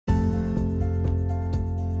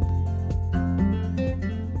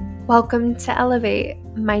Welcome to Elevate.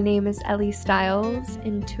 My name is Ellie Stiles,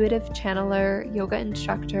 intuitive channeler, yoga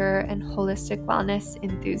instructor, and holistic wellness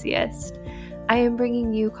enthusiast. I am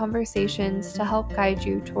bringing you conversations to help guide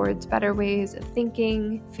you towards better ways of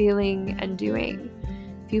thinking, feeling, and doing.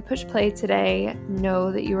 If you push play today, know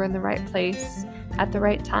that you are in the right place at the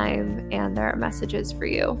right time, and there are messages for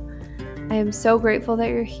you. I am so grateful that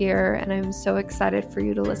you're here, and I'm so excited for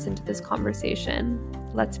you to listen to this conversation.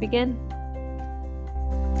 Let's begin.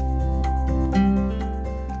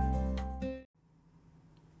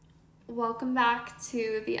 Welcome back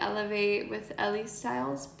to the Elevate with Ellie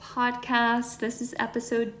Stiles podcast. This is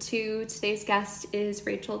episode 2. Today's guest is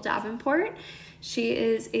Rachel Davenport. She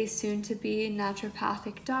is a soon-to-be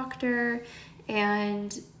naturopathic doctor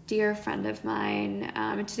and dear friend of mine.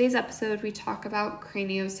 In today's episode, we talk about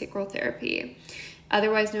craniosacral therapy,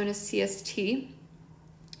 otherwise known as CST.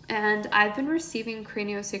 And I've been receiving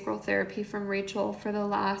craniosacral therapy from Rachel for the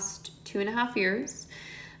last 2.5 years.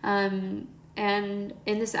 And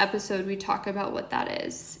in this episode, we talk about what that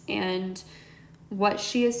is and what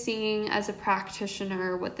she is seeing as a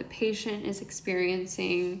practitioner, what the patient is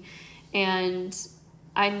experiencing. And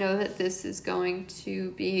I know that this is going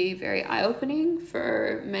to be very eye-opening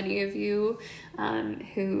for many of you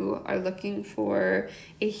who are looking for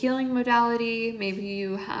a healing modality. Maybe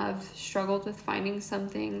you have struggled with finding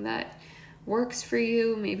something that works for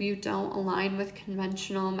you. Maybe you don't align with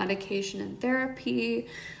conventional medication and therapy.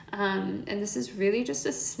 And this is really just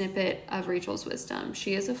a snippet of Rachel's wisdom.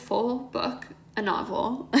 She is a full book, a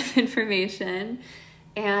novel of information,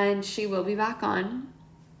 and she will be back on.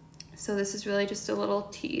 So this is really just a little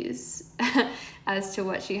tease as to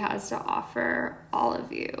what she has to offer all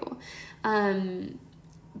of you.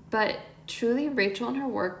 But truly, Rachel and her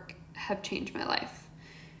work have changed my life.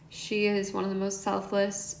 She is one of the most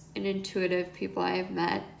selfless and intuitive people I have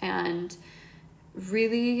met, and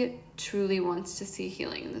really truly wants to see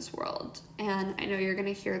healing in this world. And I know you're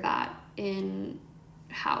going to hear that in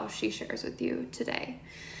how she shares with you today.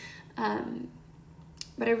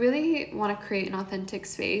 But I really want to create an authentic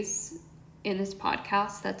space in this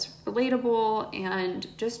podcast that's relatable and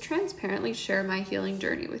just transparently share my healing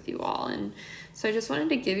journey with you all. And so I just wanted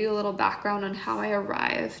to give you a little background on how I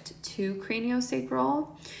arrived to craniosacral.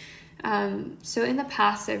 So in the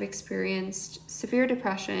past, I've experienced severe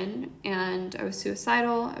depression and I was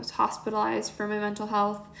suicidal. I was hospitalized for my mental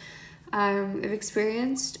health. I've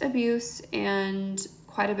experienced abuse and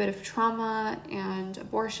quite a bit of trauma and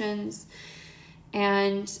abortions.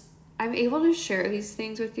 And I'm able to share these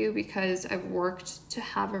things with you because I've worked to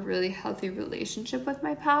have a really healthy relationship with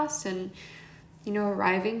my past. And,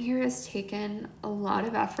 arriving here has taken a lot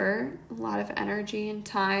of effort, a lot of energy and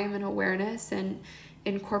time and awareness and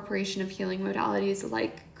incorporation of healing modalities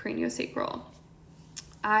like craniosacral.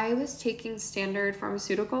 I was taking standard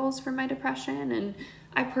pharmaceuticals for my depression, and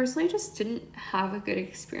I personally just didn't have a good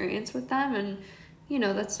experience with them. And,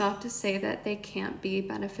 that's not to say that they can't be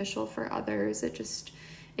beneficial for others.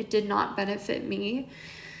 It did not benefit me.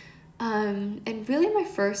 And really my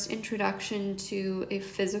first introduction to a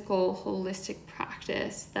physical holistic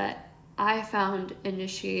practice that I found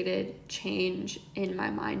initiated change in my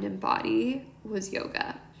mind and body was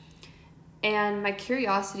yoga. And my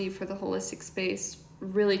curiosity for the holistic space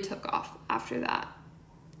really took off after that.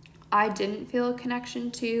 I didn't feel a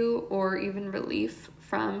connection to or even relief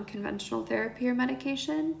from conventional therapy or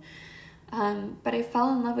medication, but I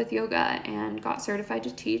fell in love with yoga and got certified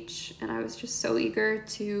to teach, and I was just so eager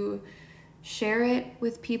to share it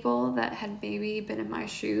with people that had maybe been in my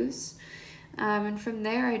shoes. And from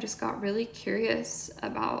there, I just got really curious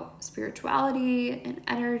about spirituality and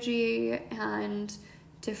energy and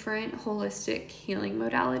different holistic healing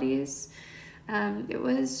modalities. It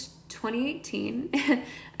was 2018,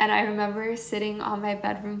 and I remember sitting on my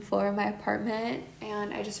bedroom floor in my apartment,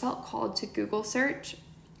 and I just felt called to Google search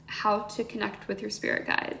how to connect with your spirit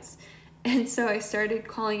guides. And so I started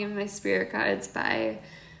calling in my spirit guides by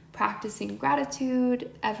practicing gratitude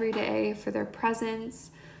every day for their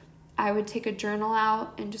presence. I would take a journal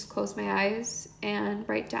out and just close my eyes and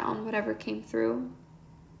write down whatever came through.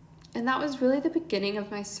 And that was really the beginning of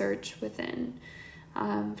my search within,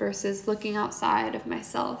 versus looking outside of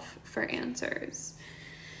myself for answers.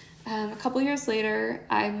 A couple years later,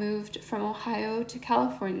 I moved from Ohio to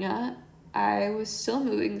California. I was still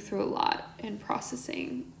moving through a lot and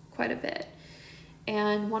processing quite a bit.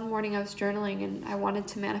 And one morning I was journaling and I wanted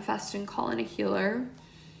to manifest and call in a healer.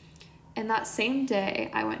 And that same day,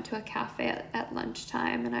 I went to a cafe at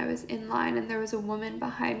lunchtime, and I was in line, and there was a woman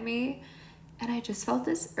behind me, and I just felt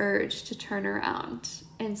this urge to turn around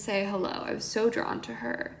and say hello. I was so drawn to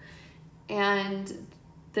her. And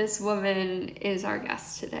this woman is our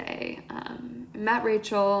guest today. I met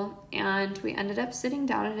Rachel, and we ended up sitting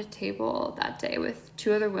down at a table that day with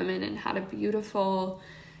two other women and had a beautiful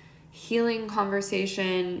healing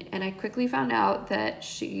conversation. And I quickly found out that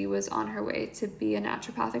she was on her way to be a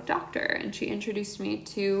naturopathic doctor, and she introduced me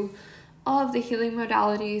to all of the healing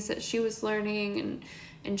modalities that she was learning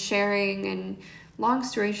and sharing. And long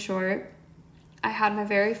story short, I had my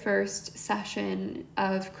very first session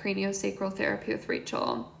of craniosacral therapy with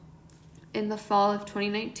Rachel in the fall of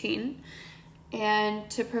 2019. And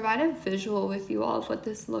to provide a visual with you all of what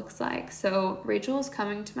this looks like. So Rachel is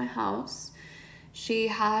coming to my house. She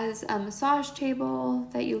has a massage table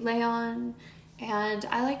that you lay on, and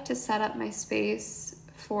I like to set up my space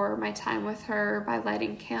for my time with her by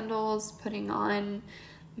lighting candles, putting on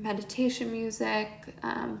meditation music,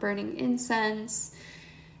 burning incense.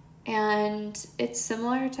 And it's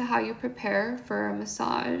similar to how you prepare for a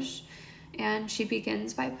massage. And she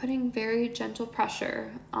begins by putting very gentle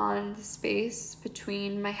pressure on the space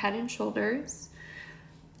between my head and shoulders.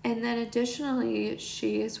 And then additionally,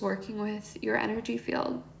 she is working with your energy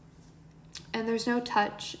field. And there's no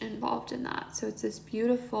touch involved in that. So it's this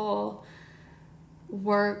beautiful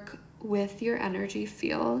work with your energy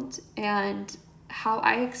field. And how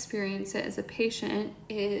I experience it as a patient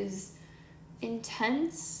is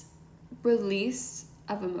intense release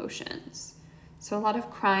of emotions. So a lot of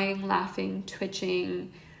crying, laughing,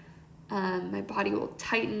 twitching. My body will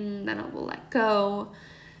tighten, then it will let go.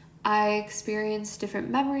 I experience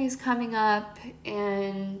different memories coming up,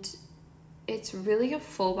 and it's really a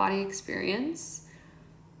full body experience.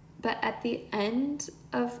 But at the end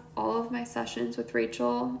of all of my sessions with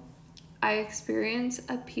Rachel, I experience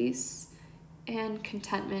a peace and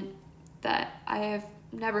contentment that I have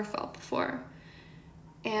never felt before.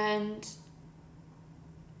 And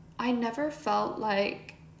I never felt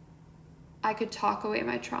like I could talk away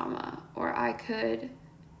my trauma or I could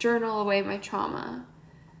journal away my trauma.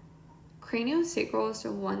 Craniosacral is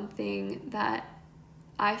the one thing that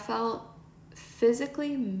I felt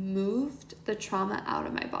physically moved the trauma out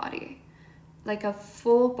of my body, like a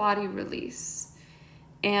full body release.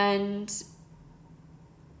 And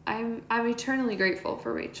I'm eternally grateful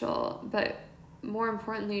for Rachel, but more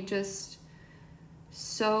importantly, just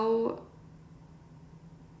so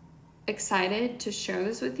excited to share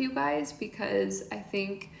this with you guys, because I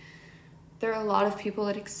think there are a lot of people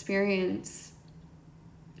that experience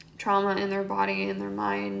trauma in their body and their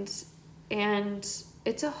mind, and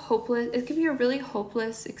it can be a really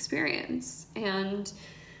hopeless experience. And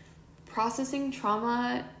processing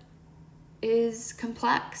trauma is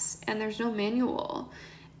complex and there's no manual.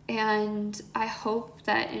 And I hope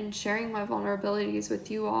that in sharing my vulnerabilities with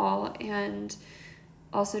you all, and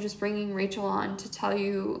also just bringing Rachel on to tell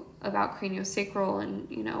you about craniosacral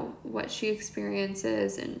and, what she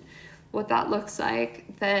experiences and what that looks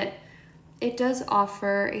like, that it does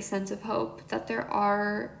offer a sense of hope that there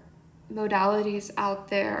are modalities out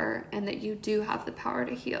there and that you do have the power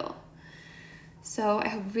to heal. So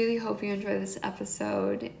I really hope you enjoy this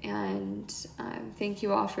episode, and thank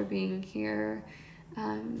you all for being here.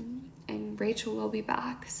 And Rachel will be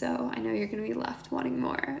back, so I know you're going to be left wanting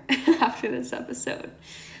more after this episode,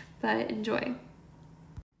 but enjoy.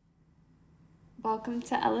 Welcome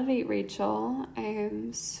to Elevate, Rachel. I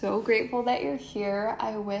am so grateful that you're here.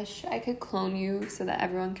 I wish I could clone you so that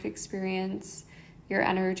everyone could experience your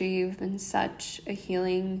energy. You've been such a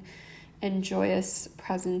healing and joyous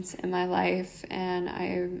presence in my life, and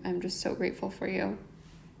I'm just so grateful for you.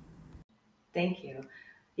 Thank you.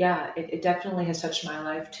 Yeah, it definitely has touched my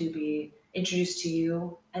life to be introduced to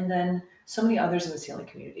you and then so many others in the healing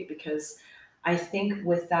community, because I think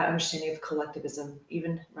with that understanding of collectivism,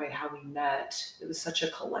 even right how we met, it was such a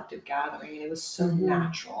collective gathering and it was so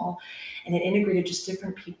natural, and it integrated just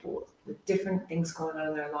different people with different things going on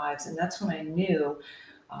in their lives. And that's when I knew,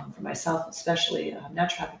 for myself especially,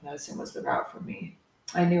 naturopathic medicine was the route for me.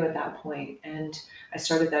 I knew at that point, and I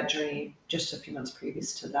started that journey just a few months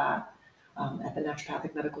previous to that. At the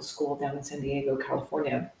Naturopathic Medical School down in San Diego,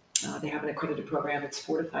 California. They have an accredited program. It's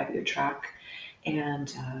 4 to 5 year track.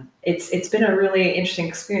 And it's been a really interesting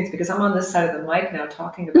experience, because I'm on this side of the mic now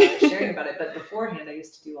talking about it, sharing about it. But beforehand, I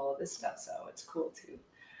used to do all of this stuff. So it's cool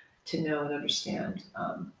to know and understand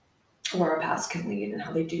where our paths can lead and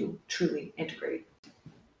how they do truly integrate.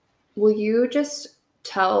 Will you just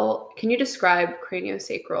can you describe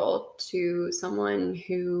craniosacral to someone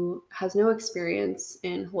who has no experience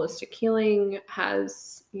in holistic healing,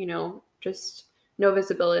 has, just no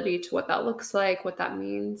visibility to what that looks like, what that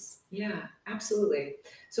means? Yeah, absolutely.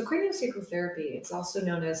 So craniosacral therapy, it's also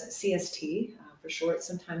known as CST, for short.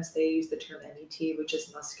 Sometimes they use the term MET, which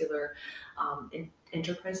is muscular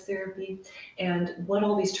enterprise therapy. And what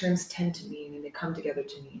all these terms tend to mean, and they come together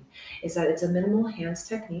to mean, is that it's a minimal hands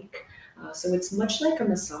technique. So it's much like a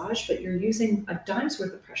massage, but you're using a dime's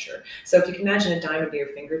worth of pressure. So if you can imagine a dime would be your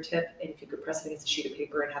fingertip, and if you could press it against a sheet of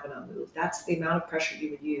paper and have it not move, that's the amount of pressure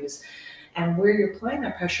you would use. And where you're applying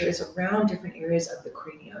that pressure is around different areas of the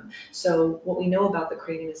cranium. So what we know about the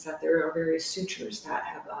cranium is that there are various sutures that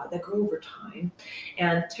have that grow over time,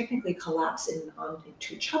 and technically collapse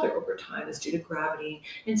into each other over time is due to gravity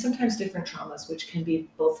and sometimes different traumas, which can be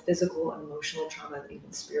both physical and emotional trauma and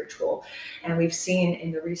even spiritual. And we've seen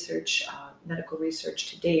in the research, medical research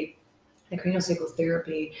to date, the craniosacral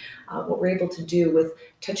therapy, what we're able to do with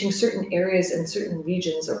touching certain areas and certain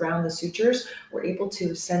regions around the sutures, we're able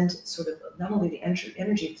to send sort of not only the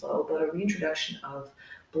energy flow, but a reintroduction of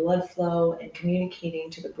blood flow and communicating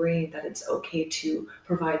to the brain that it's okay to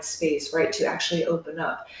provide space, right, to actually open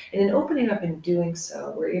up. And in opening up and doing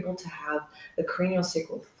so, we're able to have the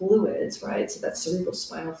craniosacral fluids, right, so that's cerebral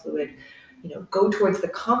spinal fluid, go towards the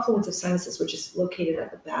confluence of sinuses, which is located at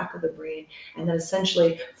the back of the brain, and then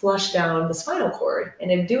essentially flush down the spinal cord. And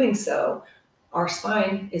in doing so, our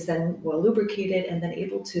spine is then well lubricated and then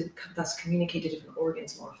able to thus communicate to different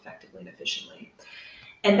organs more effectively and efficiently.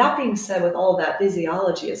 And that being said, with all that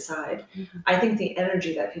physiology aside, I think the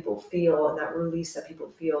energy that people feel and that release that people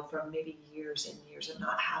feel from maybe years and years of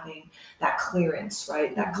not having that clearance,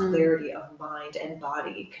 right, that clarity of mind and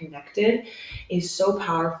body connected is so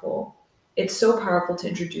powerful. It's so powerful to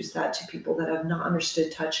introduce that to people that have not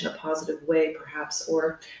understood touch in a positive way, perhaps,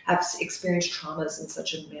 or have experienced traumas in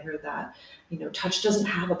such a manner that, touch doesn't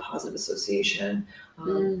have a positive association.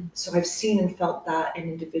 So I've seen and felt that in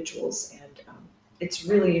individuals, and it's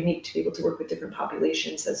really unique to be able to work with different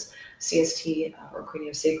populations, as CST or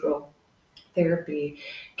craniosacral therapy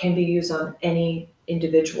can be used on any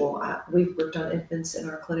individual. We've worked on infants in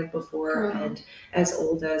our clinic before, and as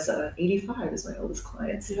old as 85 is my oldest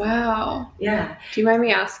client. So, wow. Yeah. Do you mind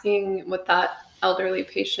me asking what that elderly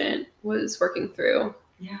patient was working through?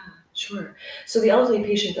 Yeah, sure. So the elderly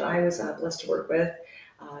patient that I was blessed to work with,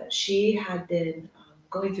 she had been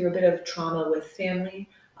going through a bit of trauma with family.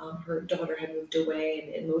 Her daughter had moved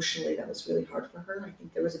away, and emotionally that was really hard for her. I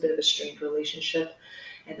think there was a bit of a strained relationship,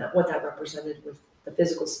 and what that represented with the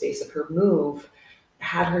physical space of her move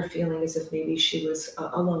had her feeling as if maybe she was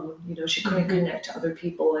alone. She couldn't connect to other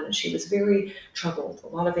people, and she was very troubled, a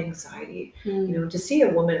lot of anxiety. To see a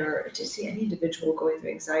woman or to see any individual going through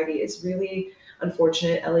anxiety is really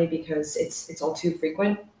unfortunate, Ellie, because it's all too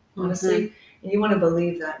frequent, honestly. And you want to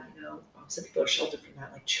believe that, some people are sheltered from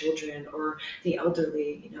that, like children or the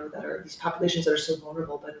elderly, that are these populations that are so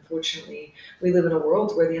vulnerable. But unfortunately, we live in a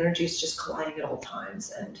world where the energy is just colliding at all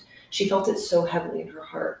times. And she felt it so heavily in her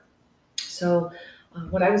heart. So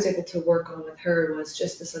what I was able to work on with her was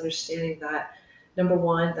just this understanding that, number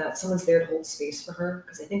one, that someone's there to hold space for her,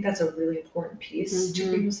 because I think that's a really important piece to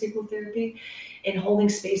craniosacral therapy. And holding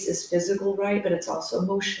space is physical, right? But it's also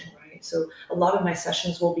emotional, right? So a lot of my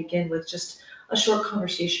sessions will begin with just a short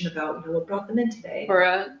conversation about, what brought them in today. Or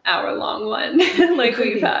an hour-long one, like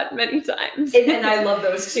we've had many times. And I love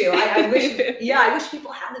those too. I wish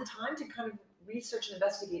people had the time to kind of research and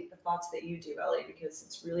investigate the thoughts that you do, Ellie, because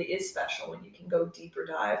it really is special when you can go deeper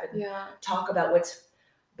dive and talk about what's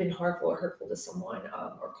been harmful or hurtful to someone,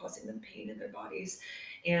 or causing them pain in their bodies.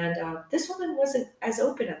 And this woman wasn't as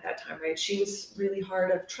open at that time, right? She was really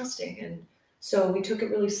hard of trusting. And so we took it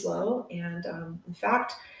really slow. And in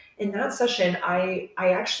fact, in that session, I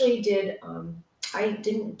actually did, I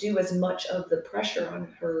didn't do as much of the pressure on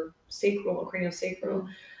her sacral or craniosacral,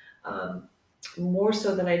 more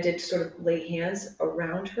so than I did sort of lay hands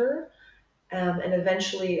around her. And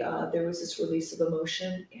eventually there was this release of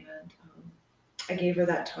emotion, and I gave her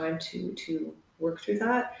that time to work through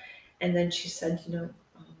that. And then she said,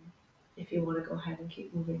 if you want to go ahead and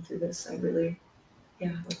keep moving through this, let's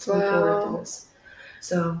move forward through this.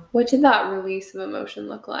 So what did that release of emotion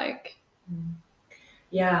look like?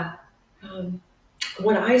 Yeah.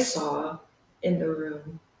 What I saw in the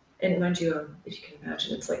room, and mind you, if you can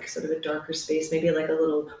imagine, it's like sort of a darker space, maybe like a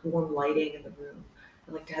little warm lighting in the room.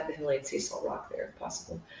 I like to have the Himalayan sea salt rock there if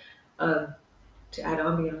possible, to add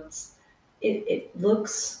ambiance. It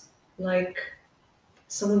looks like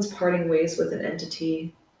someone's parting ways with an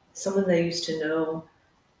entity, someone they used to know.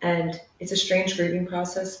 And it's a strange grieving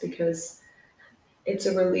process, because it's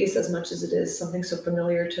a release as much as it is something so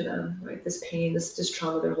familiar to them, right? This pain, this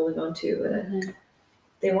trauma they're holding on to, and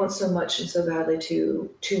they want so much and so badly to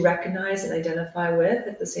recognize and identify with,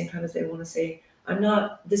 at the same time as they want to say,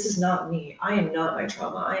 this is not me. I am not my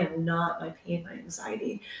trauma. I am not my pain, my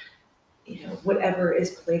anxiety. whatever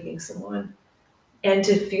is plaguing someone. And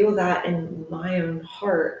to feel that in my own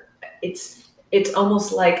heart, it's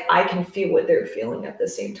almost like I can feel what they're feeling at the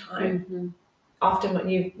same time. Mm-hmm. Often when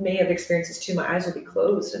you may have experiences too, my eyes will be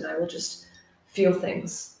closed and I will just feel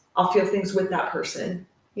things. I'll feel things with that person.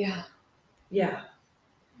 Yeah. Yeah.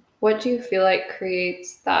 What do you feel like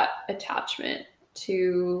creates that attachment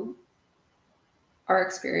to our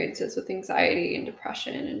experiences with anxiety and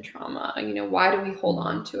depression and trauma? Why do we hold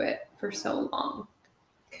on to it for so long?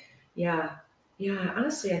 Yeah. Yeah.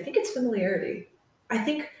 Honestly, I think it's familiarity. I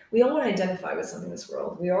think we all want to identify with something in this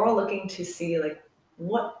world. We are all looking to see like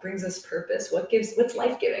what brings us purpose, what's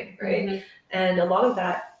life giving, right? Mm-hmm. And a lot of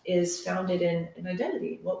that is founded in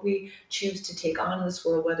identity, what we choose to take on in this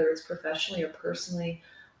world, whether it's professionally or personally,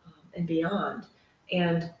 and beyond.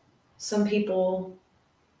 And some people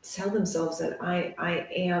tell themselves that I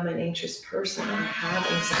am an anxious person, I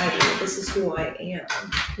have anxiety, this is who I am.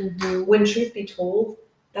 Mm-hmm. When truth be told,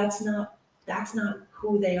 that's not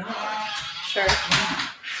who they are. Sure.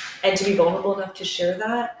 And to be vulnerable enough to share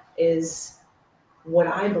that is what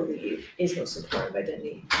I believe is most important of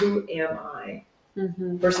identity. Who am I?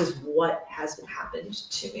 Mm-hmm. Versus what has happened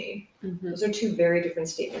to me. Mm-hmm. Those are two very different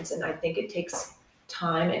statements, and I think it takes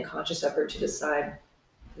time and conscious effort to decide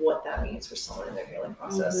what that means for someone in their healing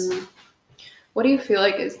process. Mm-hmm. What do you feel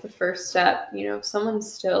like is the first step? If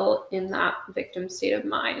someone's still in that victim state of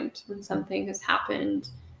mind when something has happened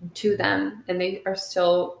to them and they are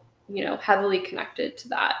still, heavily connected to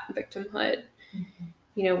that victimhood,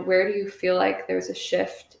 where do you feel like there's a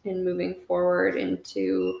shift in moving forward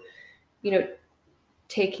into,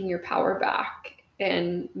 taking your power back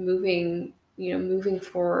and moving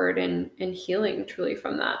forward and healing truly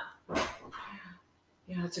from that?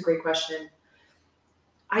 Yeah, that's a great question.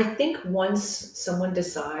 I think once someone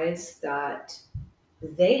decides that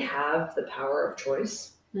they have the power of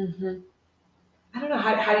choice, Mm-hmm. I don't know,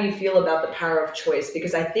 how do you feel about the power of choice?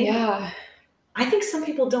 Because I think some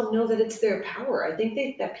people don't know that it's their power. I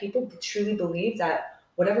think that people truly believe that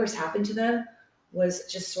whatever has happened to them was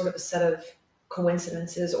just sort of a set of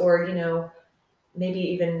coincidences, or maybe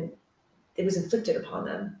even it was inflicted upon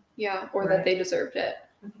them. Yeah, or that they deserved it.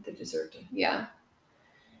 I think they deserved it. Yeah.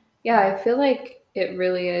 Yeah, I feel like it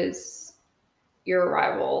really is your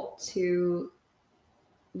arrival to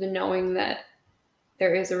the knowing that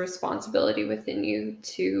there is a responsibility within you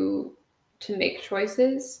to make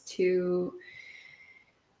choices, to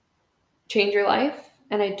change your life.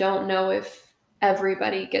 And I don't know if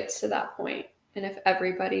everybody gets to that point and if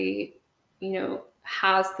everybody,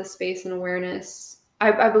 has the space and awareness.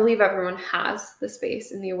 I believe everyone has the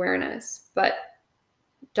space and the awareness, but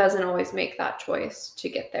doesn't always make that choice to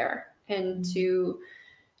get there and to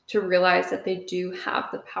realize that they do have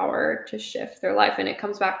the power to shift their life. And it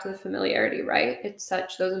comes back to the familiarity, right? It's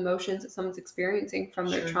such, those emotions that someone's experiencing from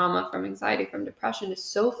their trauma, from anxiety, from depression is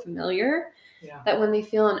so familiar that when they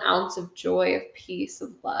feel an ounce of joy, of peace,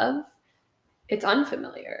 of love, it's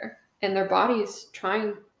unfamiliar. And their body's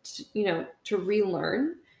trying to, to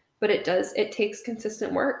relearn, but it takes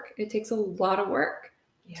consistent work. It takes a lot of work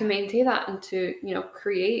to maintain that and to,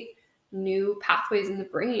 create new pathways in the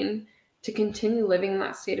brain to continue living in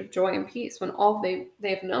that state of joy and peace when all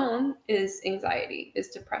they've known is anxiety, is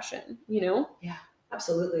depression, Yeah,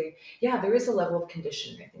 absolutely. Yeah, there is a level of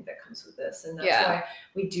conditioning, I think, that comes with this. And that's why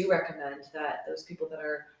we do recommend that those people that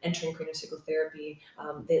are entering craniosacral therapy,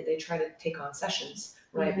 they try to take on sessions,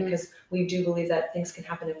 right? Mm-hmm. Because we do believe that things can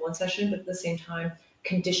happen in one session, but at the same time,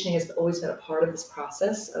 conditioning has always been a part of this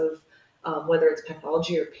process of whether it's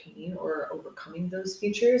pathology or pain or overcoming those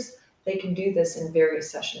features. They can do this in various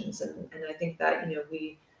sessions. And I think that,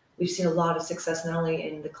 we've seen a lot of success, not only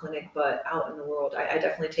in the clinic, but out in the world. I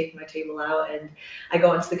definitely take my table out and I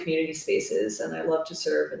go into the community spaces, and I love to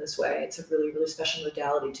serve in this way. It's a really, really special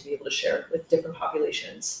modality to be able to share with different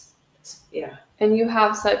populations. Yeah. And you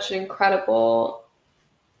have such an incredible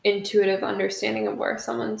intuitive understanding of where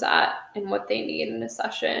someone's at and what they need in a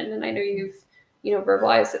session. And I know you've,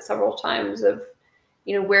 verbalized it several times of,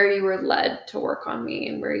 where you were led to work on me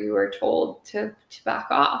and where you were told to back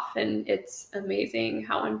off. And it's amazing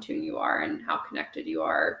how in tune you are and how connected you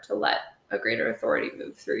are to let a greater authority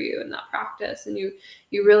move through you in that practice. And you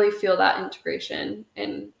really feel that integration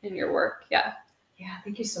in your work. Yeah. Yeah.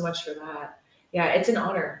 Thank you so much for that. Yeah. It's an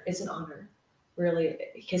honor. Really,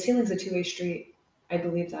 because healing's a two-way street. I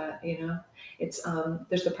believe that, it's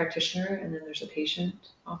there's the practitioner and then there's a patient.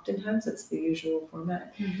 Oftentimes it's the usual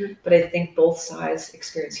format, but I think both sides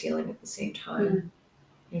experience healing at the same time.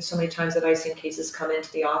 So many times that I've seen cases come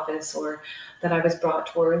into the office or that I was brought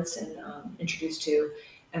towards and introduced to,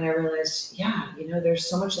 And I realized, yeah, there's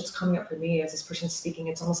so much that's coming up for me as this person's speaking.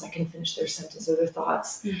 It's almost like I can finish their sentence or their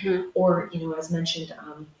thoughts. Mm-hmm. Or, as mentioned,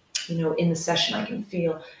 in the session, I can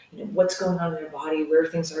feel, what's going on in their body, where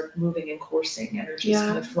things are moving and coursing, energy is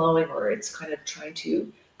kind of flowing, or it's kind of trying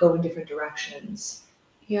to go in different directions.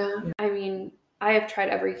 Yeah. I mean, I have tried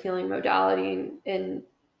every healing modality in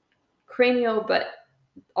cranial, but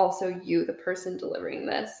also you, the person delivering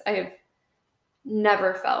this. I have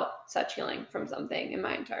never felt such healing from something in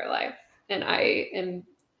my entire life. And I am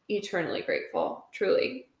eternally grateful,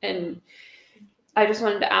 truly. And I just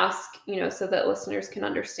wanted to ask, so that listeners can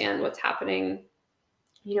understand what's happening.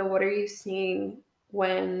 What are you seeing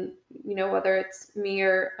when, whether it's me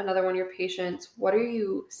or another one of your patients, what are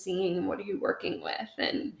you seeing and what are you working with?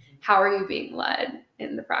 And how are you being led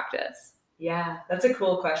in the practice? Yeah, that's a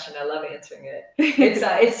cool question. I love answering it.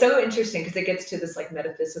 It's so interesting because it gets to this like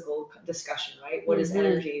metaphysical discussion, right? What is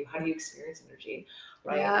energy? How do you experience energy,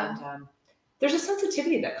 right? Yeah. And there's a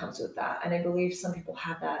sensitivity that comes with that, and I believe some people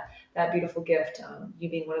have that beautiful gift. You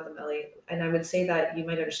being one of them, Ellie. And I would say that you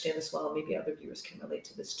might understand this well. Maybe other viewers can relate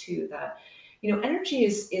to this too. That energy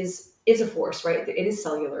is a force, right? It is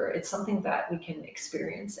cellular. It's something that we can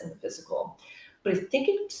experience in the physical, but I think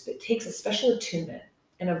it takes a special attunement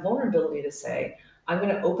and a vulnerability to say, I'm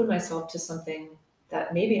going to open myself to something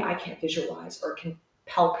that maybe I can't visualize or can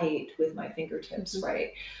palpate with my fingertips,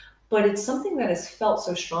 right? But it's something that is felt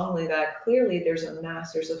so strongly that clearly there's a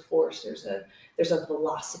mass, there's a force, there's a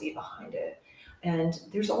velocity behind it. And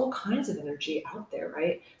there's all kinds of energy out there,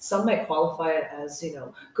 right? Some might qualify it as,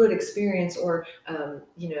 good experience or,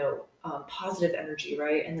 positive energy,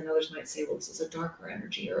 right? And then others might say, well, this is a darker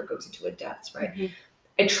energy or it goes into a depth, right? Mm-hmm.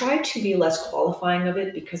 I try to be less qualifying of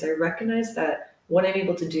it because I recognize that what I'm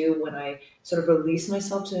able to do when I sort of release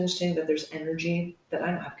myself to understanding that there's energy, that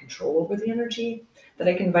I don't have control over the energy, that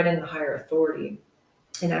I can invite in the higher authority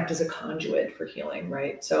and act as a conduit for healing,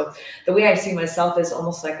 right? So the way I see myself is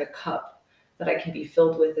almost like a cup that I can be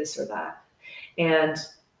filled with this or that. And,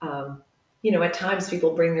 at times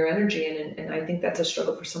people bring their energy in, and I think that's a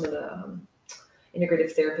struggle for some of the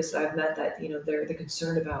integrative therapists that I've met that, they're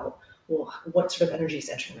concerned about, well, what sort of energy is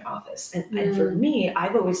entering my office? And for me,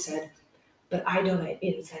 I've always said, but I don't,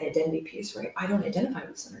 it's that identity piece, right? I don't identify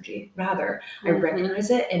with this energy. Rather, I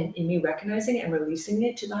recognize it, and in me recognizing it and releasing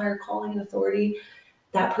it to the higher calling and authority,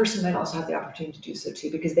 that person might also have the opportunity to do so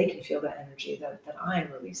too, because they can feel that energy that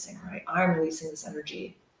I'm releasing, right? I'm releasing this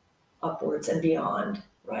energy upwards and beyond,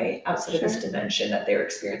 right? Outside of this dimension that they're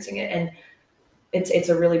experiencing it. And it's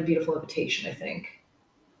a really beautiful invitation, I think.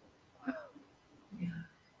 Yeah.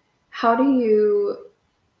 How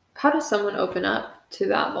does someone open up to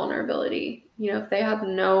that vulnerability? If they have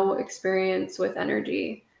no experience with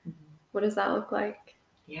energy, what does that look like?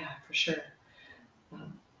 Yeah, for sure.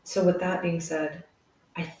 So with that being said,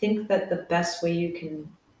 I think that the best way you can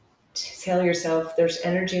tell yourself there's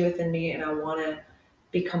energy within me and I want to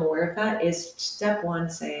become aware of that is step one,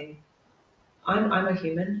 saying, I'm a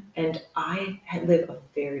human and I live a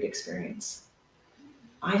varied experience.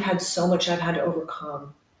 I've had so much I've had to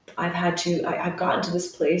overcome. I've gotten to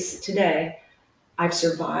this place today. I've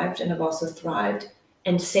survived and I've also thrived.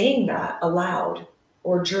 And saying that aloud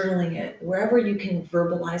or journaling it, wherever you can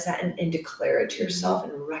verbalize that and declare it to yourself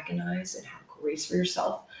and recognize and have grace for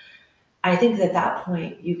yourself, I think that at that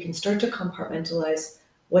point you can start to compartmentalize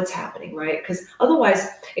what's happening, right? Because otherwise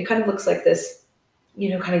it kind of looks like this,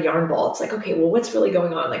 kind of yarn ball. It's like, okay, well, what's really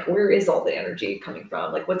going on? Like, where is all the energy coming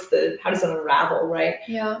from? Like, how does it unravel, right?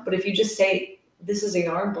 Yeah. But if you just say, this is a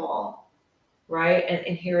yarn ball, right?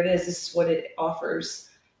 And here it is, this is what it offers.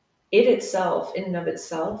 It itself, in and of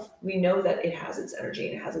itself, we know that it has its energy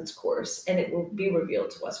and it has its course, and it will be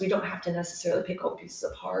revealed to us. We don't have to necessarily pick all the pieces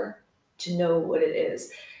apart to know what it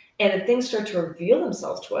is. And if things start to reveal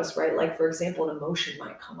themselves to us, right? Like, for example, an emotion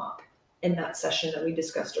might come up in that session that we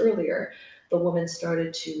discussed earlier. The woman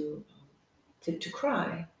started to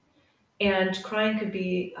cry, and crying could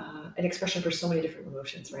be an expression for so many different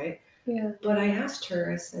emotions, right? Yeah. But I asked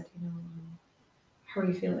her, I said, how are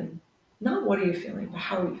you feeling? Not what are you feeling, but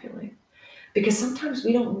how are you feeling? Because sometimes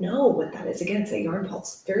we don't know what that is. Again, it's a yarn ball.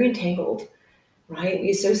 It's very entangled, right? We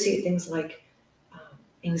associate things like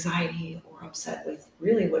anxiety or upset with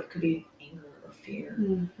really what could be anger or fear,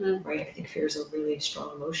 right? I think fear is a really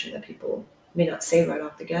strong emotion that people may not say right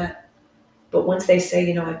off the get. But once they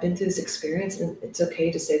say, I've been through this experience, and it's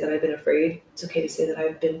okay to say that I've been afraid. It's okay to say that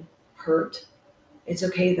I've been hurt. It's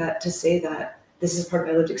okay to say that this is part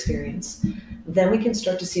of my lived experience. Then we can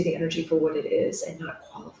start to see the energy for what it is and not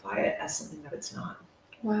qualify it as something that it's not.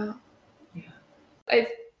 Wow. Yeah.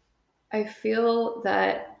 I feel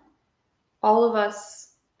that all of us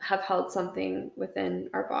have held something within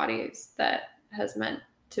our bodies that has meant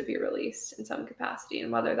to be released in some capacity.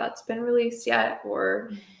 And whether that's been released yet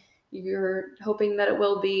or you're hoping that it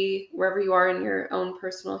will be, wherever you are in your own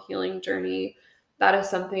personal healing journey, that is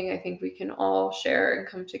something I think we can all share and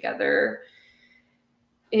come together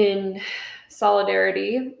in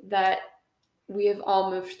solidarity, that we have all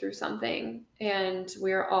moved through something and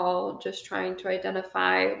we're all just trying to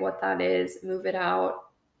identify what that is, move it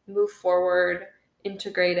out, move forward,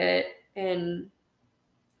 integrate it. And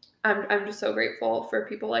I'm just so grateful for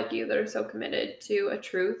people like you that are so committed to a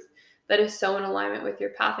truth that is so in alignment with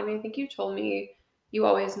your path. I mean, I think you told me you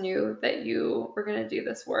always knew that you were going to do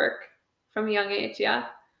this work from a young age. Yeah.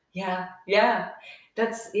 Yeah.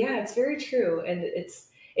 It's very true. And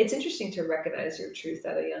it's interesting to recognize your truth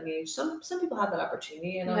at a young age. Some people have that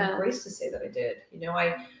opportunity, and I'm graced to say that I did.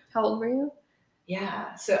 How old were you?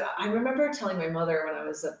 Yeah. So I remember telling my mother when I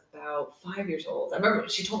was about 5 years old. I remember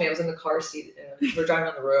she told me I was in the car seat and we're driving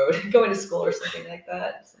on the road, going to school or something like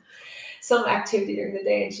that. Some activity during the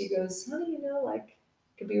day. And she goes, honey, like,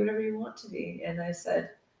 it could be whatever you want to be. And I said,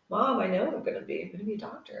 Mom, I know what I'm going to be. I'm going to be a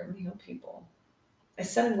doctor. I'm going to heal people. I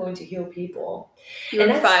said I'm going to heal people. You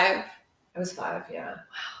were 5. I was 5, yeah. Wow.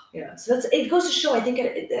 Yeah. So it goes to show, I think,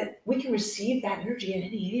 that we can receive that energy at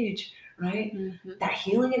any age, right? Mm-hmm. That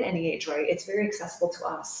healing at any age, right? It's very accessible to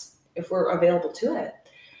us if we're available to it.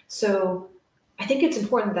 So I think it's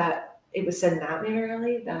important that it was said in that manner,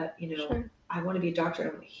 Ellie, that, sure. I want to be a doctor. I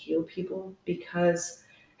want to heal people, because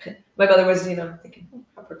my mother was, thinking,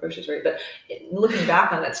 how precocious, right? But looking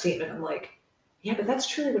back on that statement, I'm like, yeah, but that's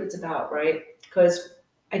truly what it's about, right? Because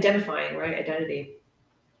identifying, right, identity.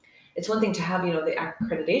 It's one thing to have, the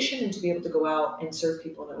accreditation and to be able to go out and serve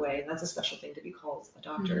people in a way. And that's a special thing to be called a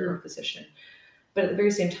doctor mm-hmm. or a physician. But at the very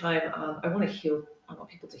same time, I want to heal. I want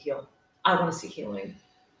people to heal. I want to see healing.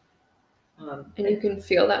 And you can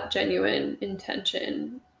feel that genuine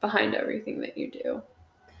intention behind everything that you do.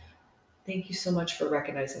 Thank you so much for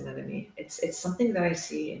recognizing that in me. It's something that I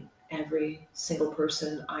see in every single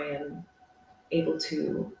person I am able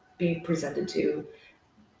to be presented to.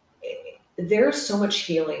 There's so much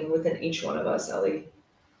healing within each one of us, Ellie.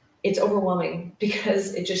 It's overwhelming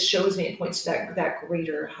because it just shows me, it points to that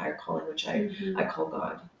greater, higher calling, which I call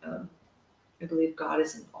God. I believe God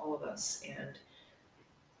is in all of us, and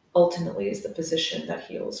ultimately is the physician that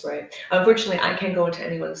heals, right? Unfortunately, I can't go into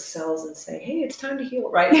anyone's cells and say, hey, it's time to heal,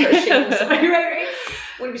 right? Start shaking somebody, right? It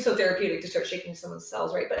wouldn't be so therapeutic to start shaking someone's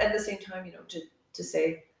cells, right? But at the same time, to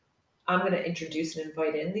say, I'm going to introduce and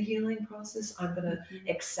invite in the healing process. I'm going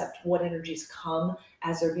to accept what energies come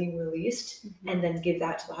as they're being released, and then give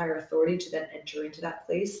that to the higher authority to then enter into that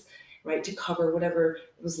place, right? To cover whatever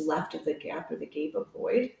was left of the gap or the gape of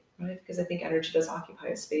void, right? Because I think energy does occupy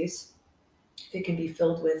a space. It can be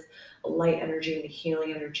filled with a light energy and a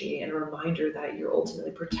healing energy, and a reminder that you're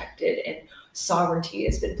ultimately protected and sovereignty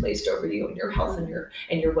has been placed over you and your health and your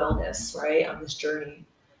wellness, right? On this journey.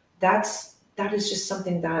 That is just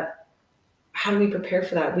something that, how do we prepare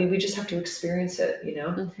for that? We just have to experience it,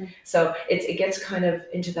 So it gets kind of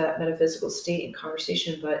into that metaphysical state in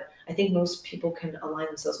conversation, but I think most people can align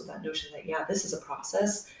themselves with that notion that, yeah, this is a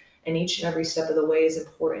process, and each and every step of the way is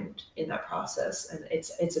important in that process. And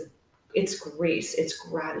it's grace, it's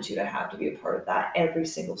gratitude I have to be a part of that every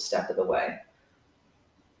single step of the way.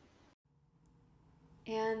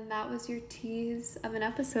 And that was your tease of an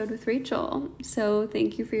episode with Rachel. So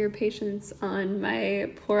thank you for your patience on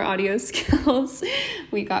my poor audio skills.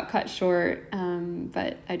 We got cut short,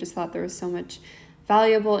 but I just thought there was so much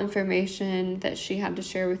valuable information that she had to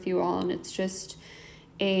share with you all. And it's just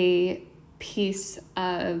a piece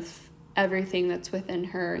of everything that's within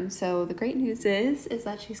her. And so the great news is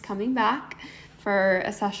that she's coming back for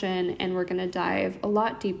a session, and we're going to dive a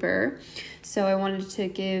lot deeper. So I wanted to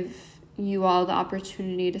give you all the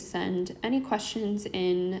opportunity to send any questions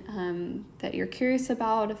in that you're curious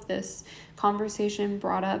about. If this conversation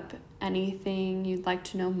brought up anything you'd like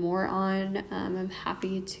to know more on, I'm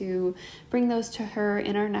happy to bring those to her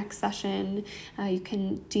in our next session. You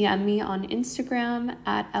can DM me on Instagram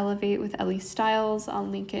at Elevate with Ellie Styles. I'll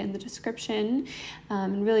link it in the description.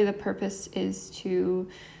 And really the purpose is to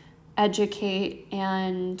educate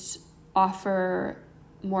and offer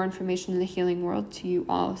more information in the healing world to you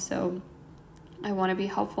all. So I want to be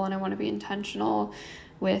helpful, and I want to be intentional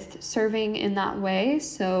with serving in that way.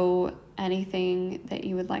 So anything that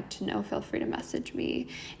you would like to know, feel free to message me,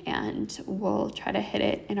 and we'll try to hit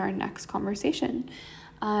it in our next conversation.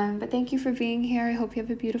 But thank you for being here. I hope you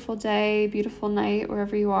have a beautiful day, beautiful night,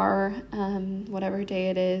 wherever you are, whatever day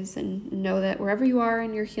it is. And know that wherever you are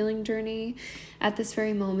in your healing journey at this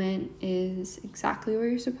very moment is exactly where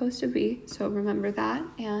you're supposed to be. So remember that,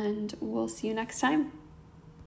 and we'll see you next time.